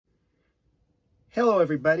Hello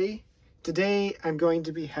everybody. Today I'm going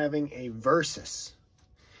to be having a versus.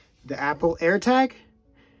 The Apple AirTag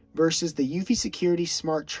versus the Eufy Security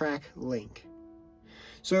SmartLink.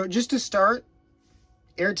 So just to start,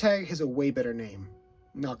 AirTag has a way better name.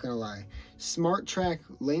 Not gonna lie.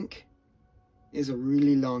 SmartLink is a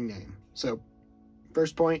really long name. So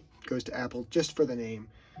first point goes to Apple just for the name.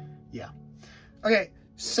 Yeah. Okay,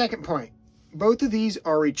 second point. Both of these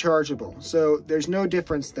are rechargeable, so there's no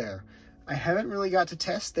difference there. I haven't really got to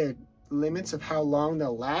test their limits of how long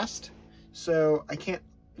they'll last, so I can't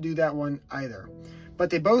do that one either. But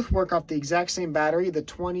they both work off the exact same battery, the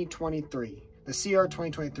 2023, the CR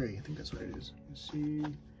 2023. I think that's what it is. Let's see.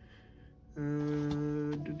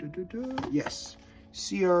 Yes,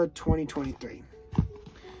 CR 2023.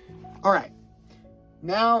 All right,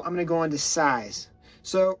 now I'm gonna go on to size.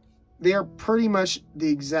 So they are pretty much the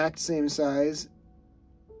exact same size.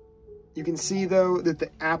 You can see though that the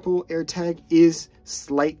Apple AirTag is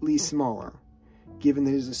slightly smaller, given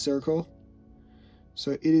that it is a circle.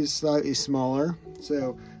 So it is slightly smaller.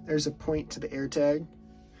 So there's a point to the AirTag.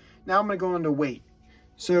 Now I'm gonna go on to weight.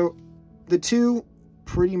 So the two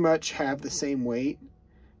pretty much have the same weight.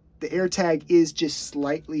 The AirTag is just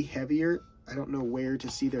slightly heavier. I don't know where to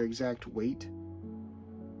see their exact weight.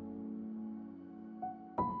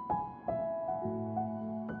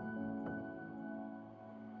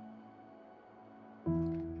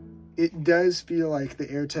 It does feel like the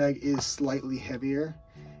AirTag is slightly heavier,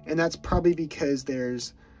 and that's probably because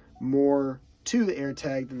there's more to the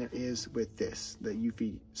AirTag than there is with this, the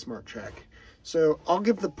Eufy SmartLink. So I'll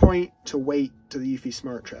give the point to weight to the Eufy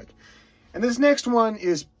SmartLink. And this next one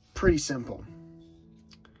is pretty simple.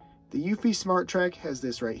 The Eufy SmartLink has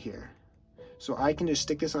this right here. So I can just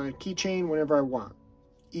stick this on a keychain whenever I want.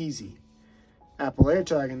 Easy. Apple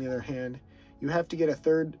AirTag, on the other hand, you have to get a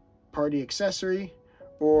third-party accessory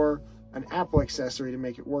or an Apple accessory to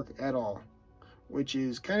make it work at all, which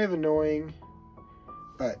is kind of annoying,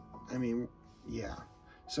 but I mean, yeah.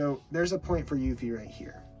 So there's a point for Eufy right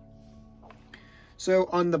here. So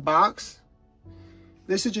on the box,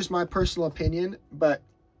 this is just my personal opinion, but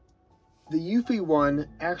the Eufy one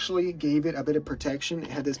actually gave it a bit of protection.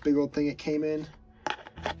 It had this big old thing it came in,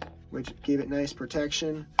 which gave it nice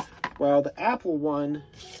protection, while the Apple one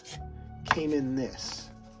came in this,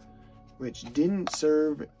 which didn't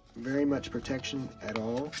serve very much protection at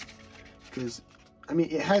all, because I mean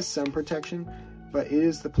it has some protection, but it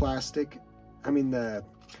is the plastic, the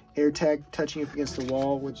AirTag touching up against the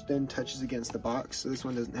wall, which then touches against the box, so this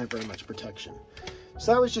one doesn't have very much protection.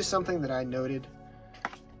 So that was just something that I noted,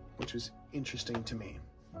 which was interesting to me.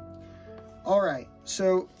 Alright,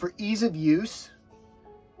 so for ease of use,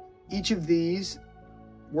 each of these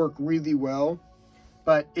work really well,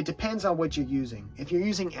 but it depends on what you're using. If you're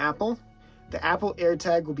using Apple, the Apple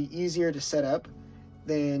AirTag will be easier to set up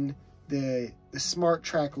than the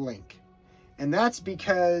SmartLink. And that's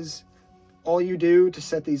because all you do to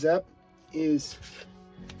set these up is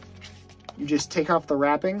you just take off the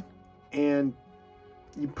wrapping and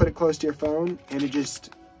you put it close to your phone and it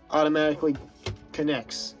just automatically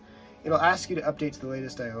connects. It'll ask you to update to the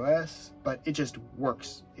latest iOS, but it just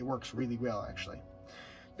works. It works really well, actually.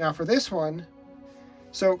 Now for this one,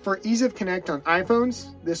 so for ease of connect on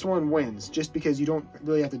iPhones, this one wins just because you don't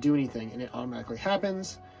really have to do anything and it automatically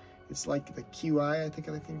happens. It's like the QI, I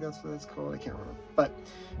think that's what it's called. I can't remember. But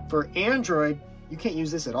for Android, you can't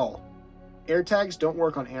use this at all. AirTags don't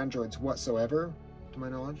work on Androids whatsoever, to my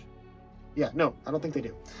knowledge. Yeah, no, I don't think they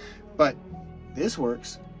do. But this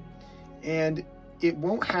works. And it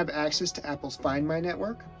won't have access to Apple's Find My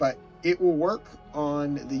network, but it will work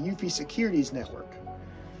on the Eufy Securities network.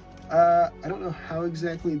 I don't know how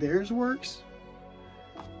exactly theirs works,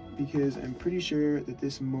 because I'm pretty sure that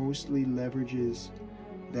this mostly leverages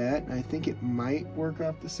that. And I think it might work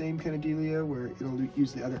off the same kind of dealio where it'll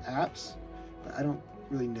use the other apps, but I don't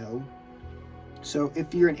really know. So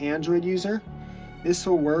if you're an Android user, this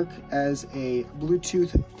will work as a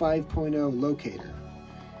Bluetooth 5.0 locator.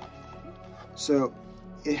 So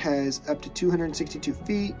it has up to 262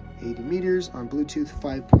 feet, 80 meters on Bluetooth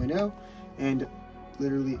 5.0, and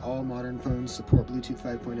literally all modern phones support Bluetooth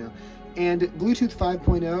 5.0. And Bluetooth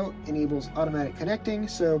 5.0 enables automatic connecting,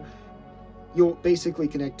 so you'll basically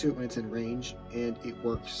connect to it when it's in range, and it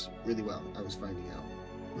works really well, I was finding out,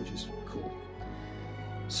 which is cool.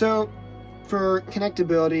 So for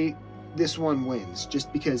connectability, this one wins,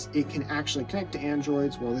 just because it can actually connect to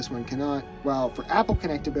Androids, while this one cannot. While for Apple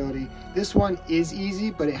connectability, this one is easy,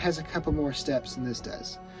 but it has a couple more steps than this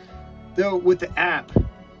does. Though with the app,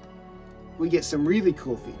 we get some really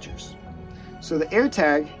cool features. So the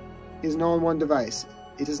AirTag is an all-in-one device.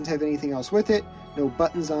 It doesn't have anything else with it, no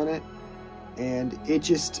buttons on it. and it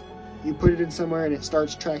just, you put it in somewhere and it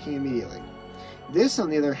starts tracking immediately. This, on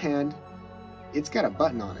the other hand, it's got a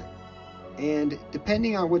button on it, and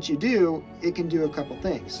depending on what you do, it can do a couple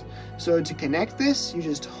things. So to connect this, you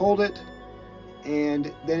just hold it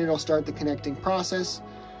and then it'll start the connecting process.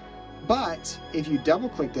 But if you double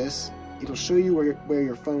click this, it'll show you where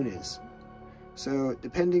your phone is. So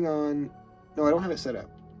depending on, no, I don't have it set up.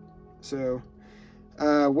 So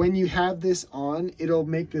when you have this on, it'll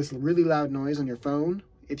make this really loud noise on your phone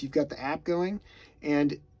if you've got the app going,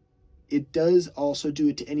 and it does also do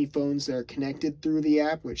it to any phones that are connected through the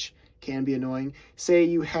app, which can be annoying. Say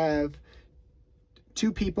you have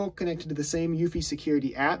 2 people connected to the same Eufy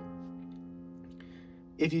security app.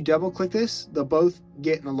 If you double click this, they'll both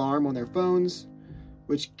get an alarm on their phones,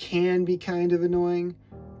 which can be kind of annoying,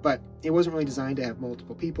 but it wasn't really designed to have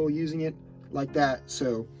multiple people using it like that.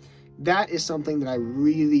 So that is something that I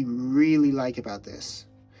really, really like about this,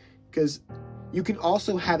 because you can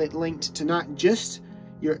also have it linked to not just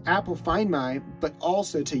your Apple Find My, but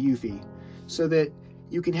also to Eufy, so that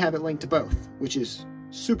you can have it linked to both, which is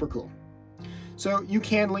super cool. So you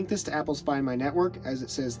can link this to Apple's Find My network, as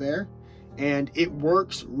it says there, and it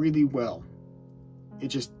works really well. It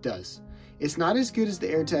just does. It's not as good as the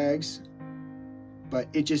AirTags, but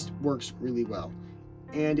it just works really well.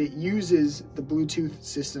 And it uses the Bluetooth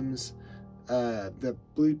systems, the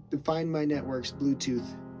Find My Network's Bluetooth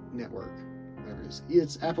network, whatever it is.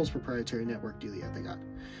 It's Apple's proprietary network dealie they got.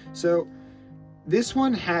 So this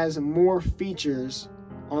one has more features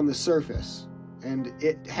on the surface, and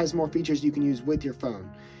it has more features you can use with your phone.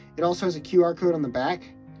 It also has a QR code on the back,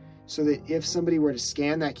 so that if somebody were to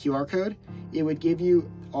scan that QR code, it would give you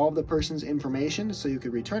all of the person's information so you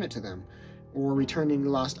could return it to them, or returning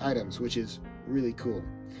lost items, which is really cool.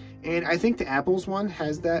 And I think the Apple's one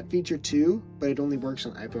has that feature too, but it only works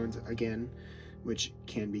on iPhones again, which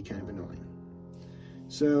can be kind of annoying.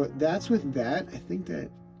 So that's with that. I think that,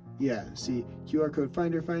 yeah, see, QR code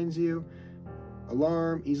finder finds you,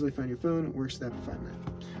 alarm, easily find your phone, works with Apple Find My.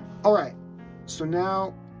 All right, so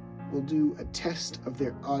now we'll do a test of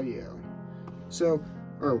their audio.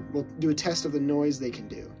 Or we'll do a test of the noise they can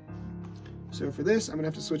do. So for this, I'm gonna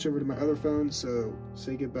have to switch over to my other phone, so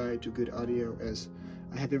say goodbye to good audio, as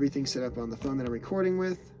I have everything set up on the phone that I'm recording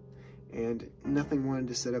with, and nothing wanted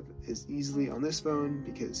to set up as easily on this phone,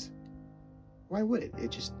 because why would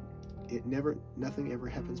it? Nothing ever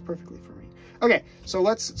happens perfectly for me. Okay, so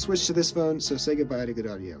let's switch to this phone, so say goodbye to good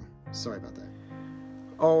audio. Sorry about that.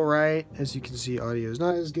 All right, as you can see, audio is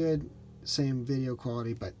not as good, same video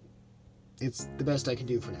quality, but it's the best I can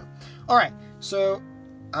do for now. All right, so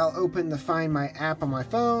I'll open the Find My app on my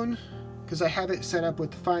phone, because I have it set up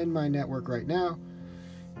with the Find My network right now,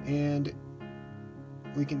 and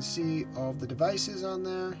we can see all of the devices on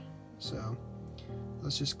there. So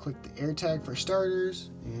let's just click the AirTag for starters,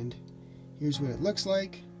 and here's what it looks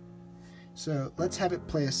like. So let's have it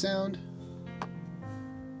play a sound.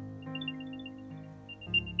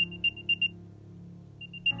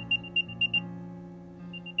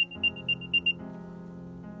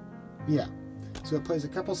 Yeah, so it plays a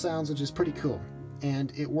couple sounds, which is pretty cool,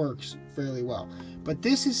 and it works fairly well. But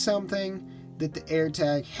this is something that the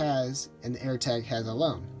AirTag has, and the AirTag has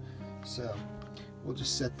alone. So we'll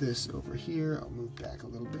just set this over here. I'll move back a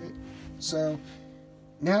little bit. So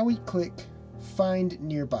now we click Find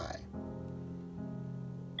Nearby.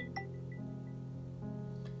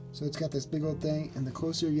 So it's got this big old thing, and the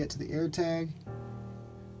closer you get to the AirTag,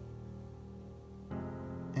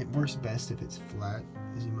 it works best if it's flat,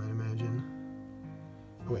 as you might imagine.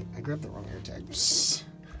 Oh wait, I grabbed the wrong AirTag.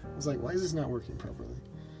 I was like, why is this not working properly?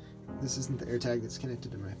 This isn't the AirTag that's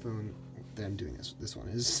connected to my phone that I'm doing this. This one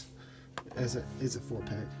is a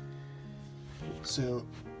 4-pack. So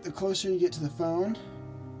the closer you get to the phone,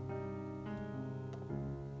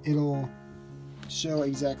 it'll show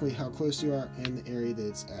exactly how close you are and the area that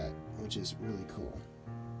it's at, which is really cool.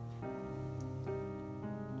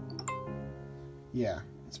 Yeah,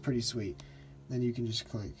 it's pretty sweet. Then you can just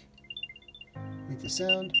click, make the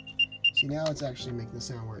sound. See, now it's actually making the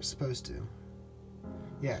sound where it's supposed to.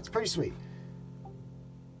 Yeah, it's pretty sweet.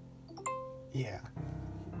 Yeah.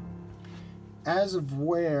 As of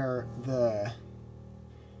where the,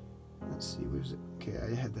 let's see, where's it? Okay,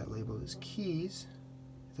 I had that labeled as keys,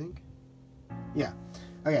 I think. Yeah.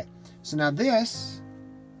 Okay, so now this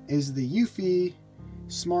is the Eufy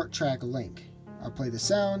Smart Track link. I'll play the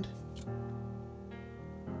sound.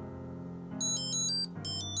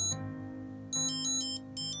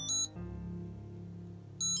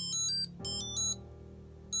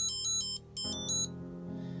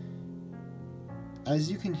 As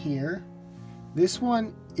you can hear, this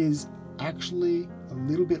one is actually a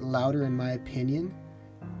little bit louder in my opinion,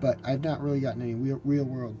 but I've not really gotten any real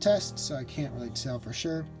world tests, so I can't really tell for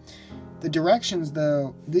sure. The directions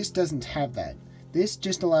though, this doesn't have that. This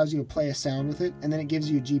just allows you to play a sound with it, and then it gives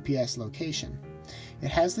you a GPS location. It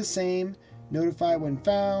has the same notify when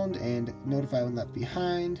found and notify when left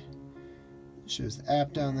behind. It shows the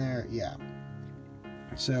app down there, yeah.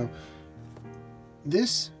 So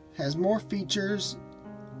this has more features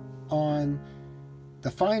on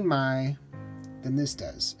the Find My than this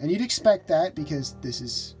does. And you'd expect that because this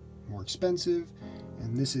is more expensive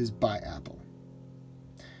and this is by Apple.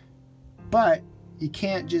 But you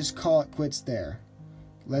can't just call it quits there.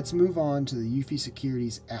 Let's move on to the Eufy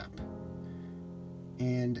Securities app.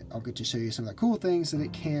 And I'll get to show you some of the cool things that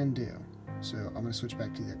it can do. So I'm going to switch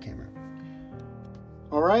back to their camera.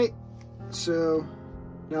 Alright, so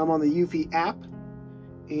now I'm on the Eufy app,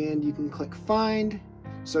 and you can click Find.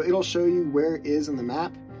 So it'll show you where it is on the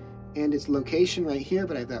map, and its location right here,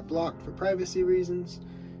 but I have that blocked for privacy reasons.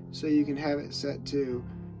 So you can have it set to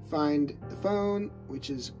find the phone, which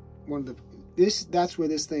is one of the, that's where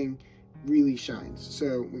this thing really shines.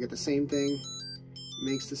 So we got the same thing,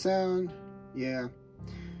 makes the sound, yeah.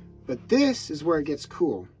 But this is where it gets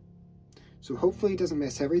cool. So hopefully it doesn't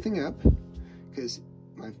mess everything up, because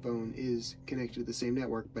my phone is connected to the same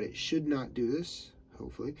network, but it should not do this,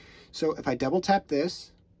 hopefully. So if I double tap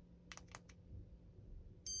this,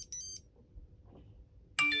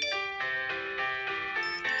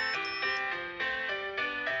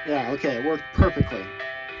 yeah, okay, it worked perfectly.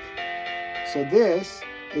 So this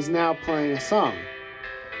is now playing a song.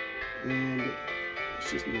 And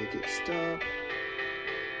let's just make it stop.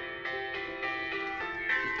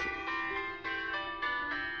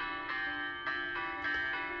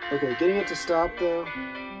 Okay, getting it to stop though,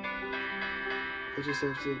 I just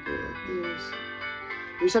have to go like this.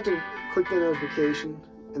 You just have to click the notification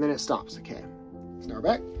and then it stops, okay. So now we're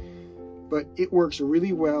back. But it works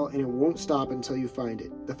really well and it won't stop until you find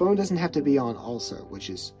it. The phone doesn't have to be on also, which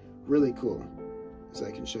is really cool. So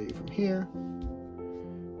I can show you from here.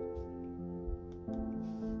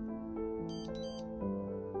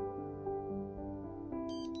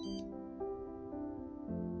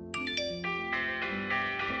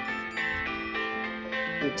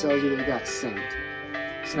 It tells you that you got sent.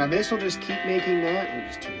 So now this will just keep making that. We'll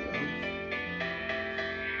just turn it on.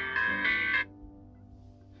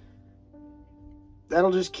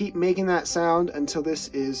 That'll just keep making that sound until this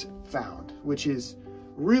is found, which is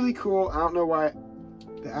really cool. I don't know why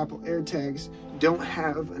the Apple AirTags don't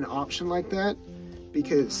have an option like that,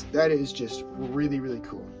 because that is just really, really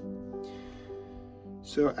cool.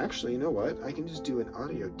 So actually, you know what? I can just do an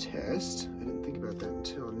audio test. I didn't think about that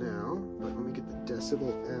until now, but let me get the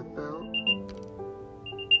Decibel app out.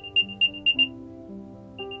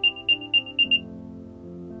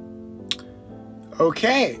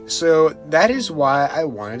 Okay, so that is why I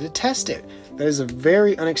wanted to test it. That is a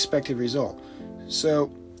very unexpected result.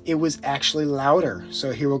 So it was actually louder.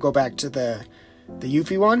 So here we'll go back to the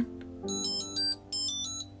Eufy one.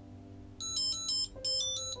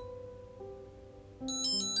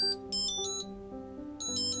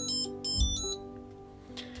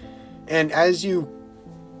 And as you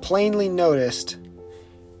plainly noticed,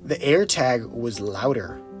 the AirTag was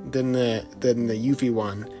louder than the Eufy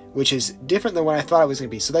one, which is different than what I thought it was going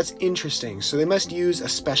to be. So that's interesting. So they must use a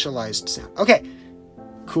specialized sound. Okay,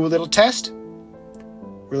 cool little test.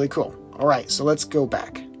 Really cool. All right, so let's go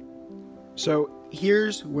back. So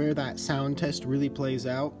here's where that sound test really plays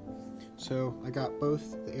out. So I got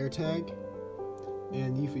both the AirTag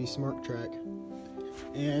and Eufy Smart Track,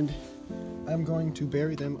 and I'm going to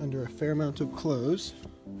bury them under a fair amount of clothes.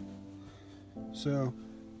 So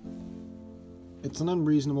it's an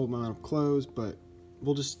unreasonable amount of clothes, but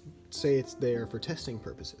we'll just say it's there for testing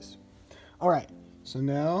purposes. All right, so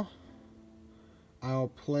now I'll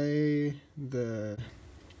play the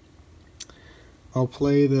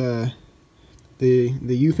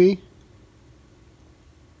Eufy.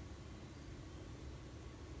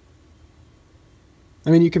 I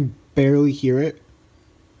mean, you can barely hear it,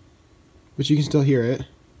 but you can still hear it.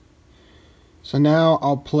 So now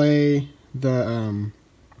I'll play the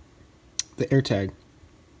AirTag.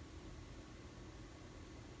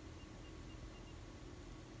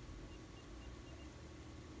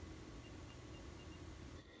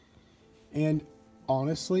 And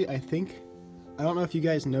honestly, I don't know if you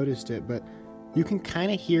guys noticed it, but you can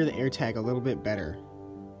kind of hear the AirTag a little bit better.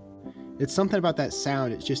 It's something about that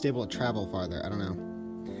sound, it's just able to travel farther, I don't know.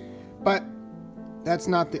 But that's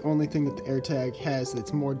not the only thing that the AirTag has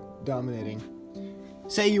that's more dominating.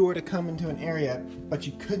 Say you were to come into an area, but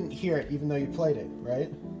you couldn't hear it even though you played it, right?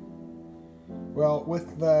 Well,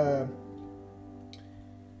 with the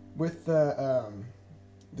with the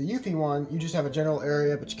Eufy one, you just have a general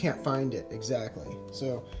area, but you can't find it exactly.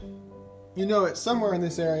 So you know it's somewhere in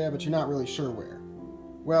this area, but you're not really sure where.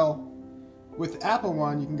 Well, with Apple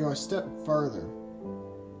one, you can go a step further.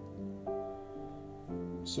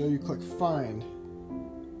 So you click Find,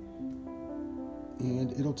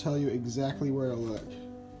 and it'll tell you exactly where to look.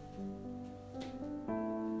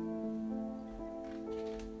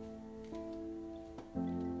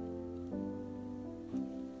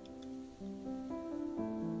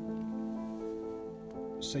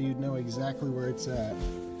 So you'd know exactly where it's at.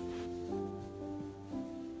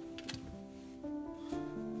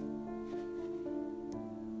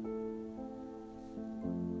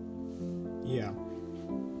 Yeah.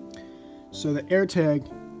 So the AirTag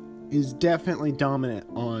is definitely dominant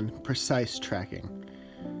on precise tracking.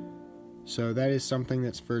 So that is something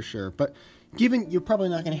that's for sure. But given you're probably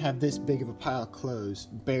not going to have this big of a pile of clothes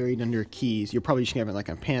buried under keys, you're probably just going to have it like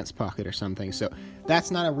in a pants pocket or something. So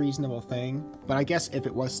that's not a reasonable thing. But I guess if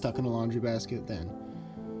it was stuck in a laundry basket, then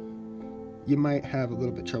you might have a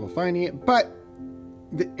little bit of trouble finding it. But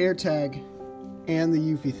the AirTag and the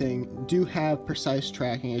Eufy thing do have precise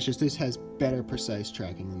tracking. It's just this has better precise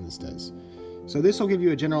tracking than this does. So this will give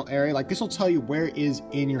you a general area. Like this will tell you where it is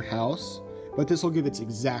in your house, but this will give its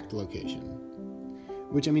exact location.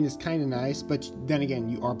 Which, I mean, is kind of nice, but then again,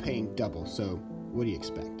 you are paying double, so what do you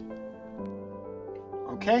expect?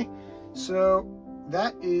 Okay, so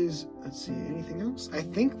that is, let's see, anything else? I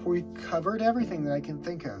think we've covered everything that I can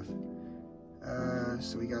think of.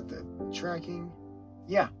 So we got the tracking.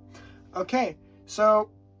 Yeah. Okay, so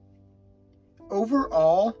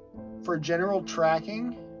overall, for general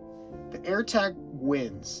tracking, the AirTag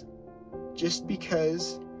wins. Just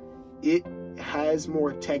because it has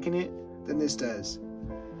more tech in it than this does.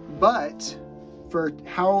 But for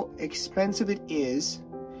how expensive it is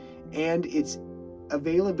and its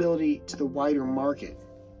availability to the wider market,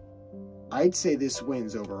 I'd say this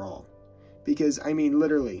wins overall. Because, I mean,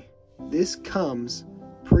 literally, this comes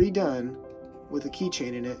pre-done with a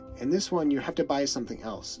keychain in it, and this one you have to buy something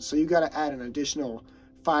else. So you got to add an additional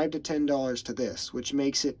 $5 to $10 to this, which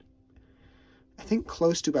makes it, I think,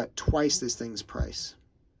 close to about twice this thing's price.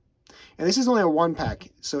 And this is only a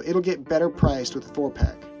 1-pack, so it'll get better priced with a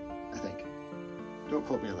 4-pack, I think. Don't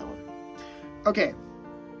quote me on that one. Okay,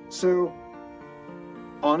 so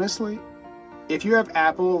honestly, if you have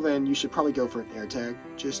Apple, then you should probably go for an AirTag,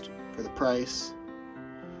 just for the price.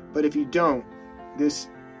 But if you don't, this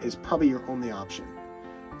is probably your only option.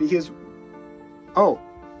 Because, oh,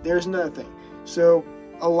 there's another thing. So,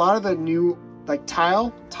 a lot of the new, like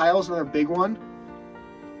Tile's another big one.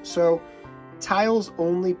 So, Tile's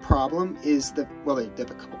only problem is well, they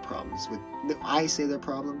have a couple problems with, I say they're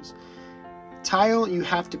problems. Tile, you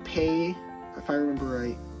have to pay, if I remember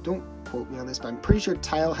right, don't quote me on this, but I'm pretty sure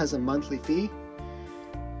Tile has a monthly fee,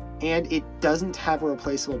 and it doesn't have a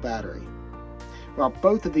replaceable battery. Well,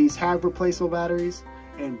 both of these have replaceable batteries,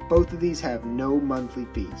 and both of these have no monthly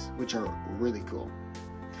fees, which are really cool.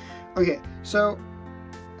 Okay, so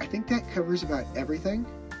I think that covers about everything.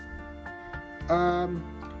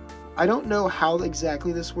 I don't know how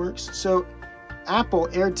exactly this works. So Apple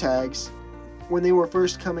AirTags, when they were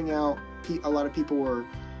first coming out, a lot of people were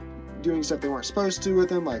doing stuff they weren't supposed to with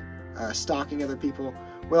them, like stalking other people.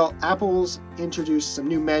 Well, Apple's introduced some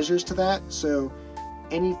new measures to that, so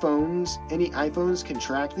any iPhones can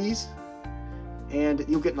track these, and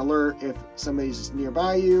you'll get an alert if somebody's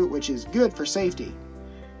nearby you, which is good for safety.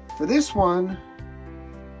 For this one,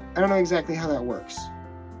 I don't know exactly how that works.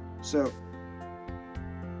 So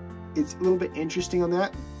it's a little bit interesting on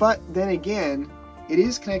that, but then again, it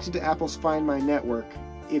is connected to Apple's Find My network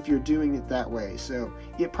if you're doing it that way. So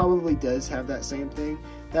it probably does have that same thing.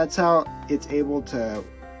 That's how it's able to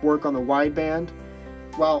work on the wideband,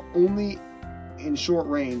 while only in short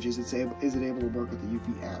range is it able to work with the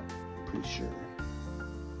Eufy app. I'm pretty sure.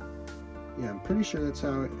 Yeah, I'm pretty sure that's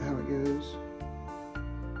how it goes.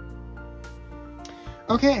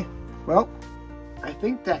 Okay, well, I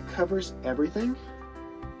think that covers everything.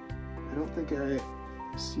 I don't think I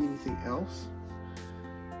see anything else.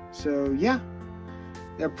 So yeah,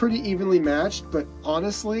 they're pretty evenly matched, but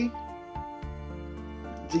honestly,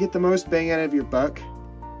 to get the most bang out of your buck,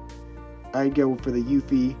 I'd go for the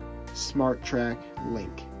Eufy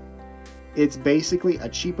SmartLink. It's basically a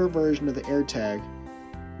cheaper version of the AirTag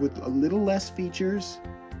with a little less features,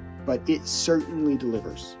 but it certainly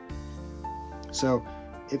delivers. So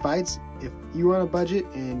if you're on a budget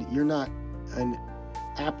and you're not an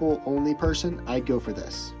Apple only person, I'd go for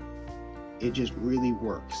this. It just really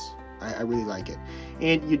works. I really like it.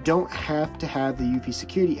 And you don't have to have the Eufy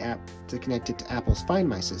security app to connect it to Apple's Find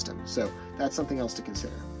My system. So that's something else to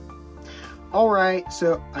consider. Alright,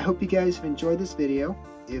 so I hope you guys have enjoyed this video.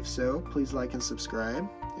 If so, please like and subscribe,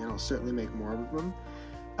 and I'll certainly make more of them.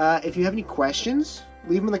 If you have any questions,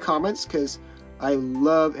 leave them in the comments, because I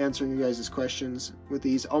love answering your guys' questions with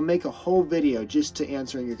these. I'll make a whole video just to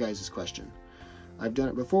answering your guys' question. I've done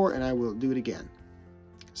it before, and I will do it again.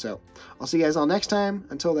 So, I'll see you guys all next time.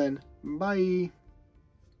 Until then, bye!